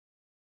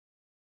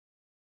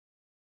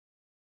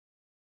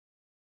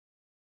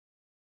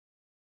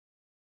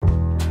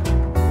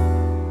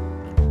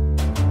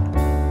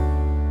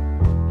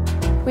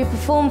We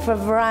perform for a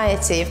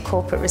variety of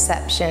corporate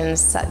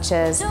receptions, such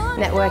as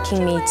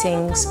networking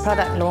meetings,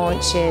 product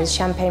launches,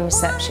 champagne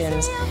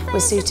receptions. We're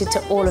suited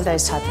to all of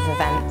those type of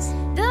events.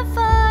 The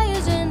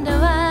fire's in the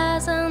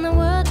eyes and the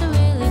words are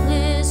really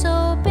clear,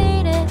 so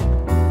beat it,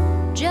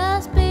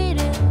 just beat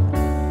it.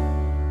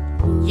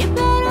 You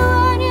better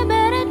run, you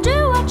better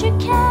do what you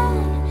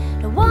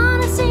can. Don't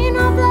wanna see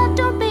no blood,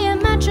 don't be a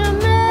macho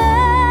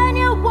man.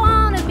 You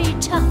wanna be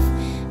tough,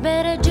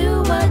 better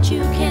do what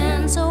you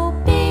can, so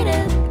beat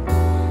it.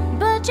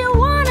 But you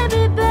wanna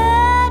be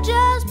bad,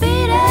 just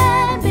beat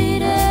it,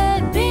 beat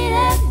it, beat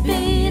it,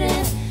 beat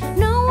it.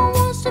 No one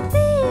wants to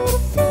be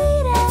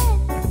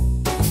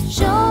defeated.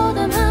 Show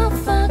them how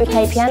fun. We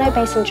play piano,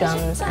 bass and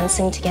drums and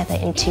sing together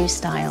in 2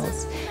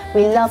 styles.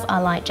 We love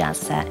our light jazz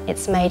set.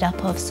 It's made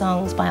up of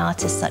songs by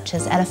artists such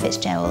as Ella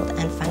Fitzgerald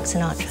and Frank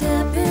Sinatra.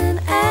 Stepping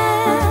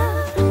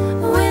out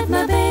with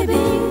my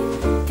baby,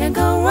 can't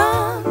go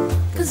wrong,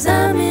 'cause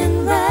I'm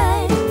in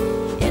right.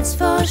 It's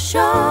for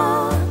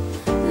sure,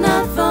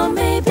 not for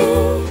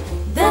maybe,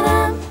 that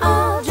I'm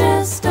all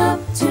dressed up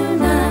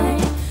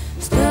tonight.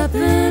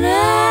 Stepping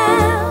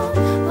out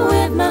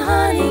with my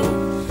honey,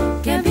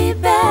 can't be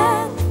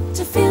bad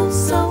to feel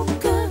so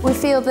good. We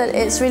feel that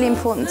it's really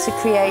important to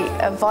create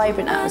a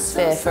vibrant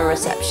atmosphere for a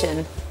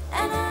reception.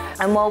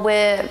 And while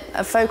we're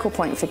a focal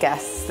point for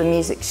guests, the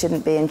music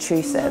shouldn't be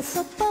intrusive.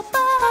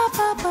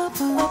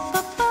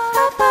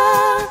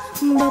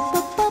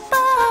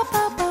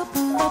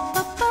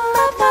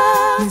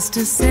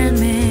 Mr.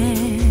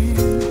 Sandman,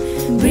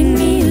 bring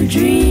me a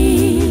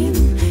dream.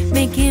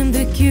 Make him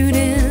the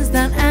cutest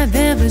that I've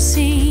ever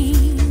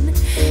seen.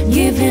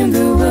 Give him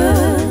the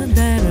word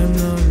that I'm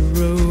not a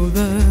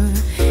rover.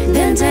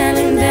 Then tell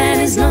him that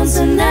his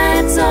lonesome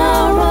nights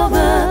are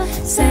over.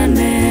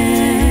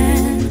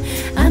 Sandman,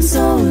 I'm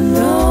so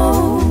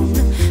alone,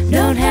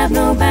 don't have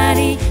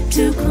nobody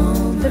to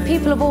call. For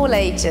people of all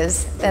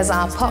ages, there's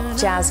our pop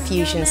jazz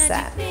fusion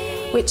set,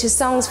 which is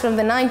songs from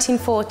the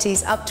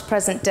 1940s up to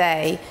present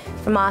day,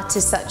 from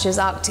artists such as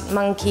Arctic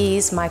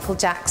Monkeys, Michael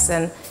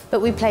Jackson,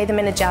 but we play them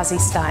in a jazzy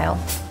style.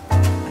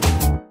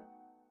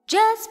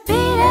 Just beat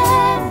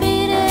it,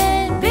 beat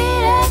it,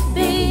 beat it,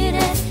 beat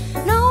it.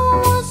 No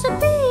one wants to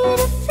be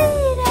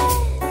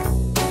defeated.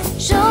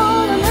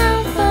 Show them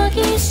how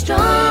funky,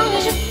 strong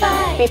as you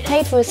fight. We've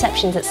played for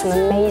receptions at some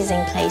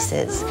amazing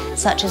places,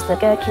 such as the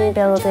Gherkin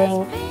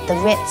Building, the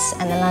Ritz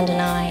and the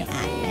London Eye,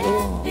 and many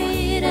more.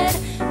 Beat it.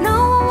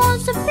 No one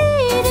wants to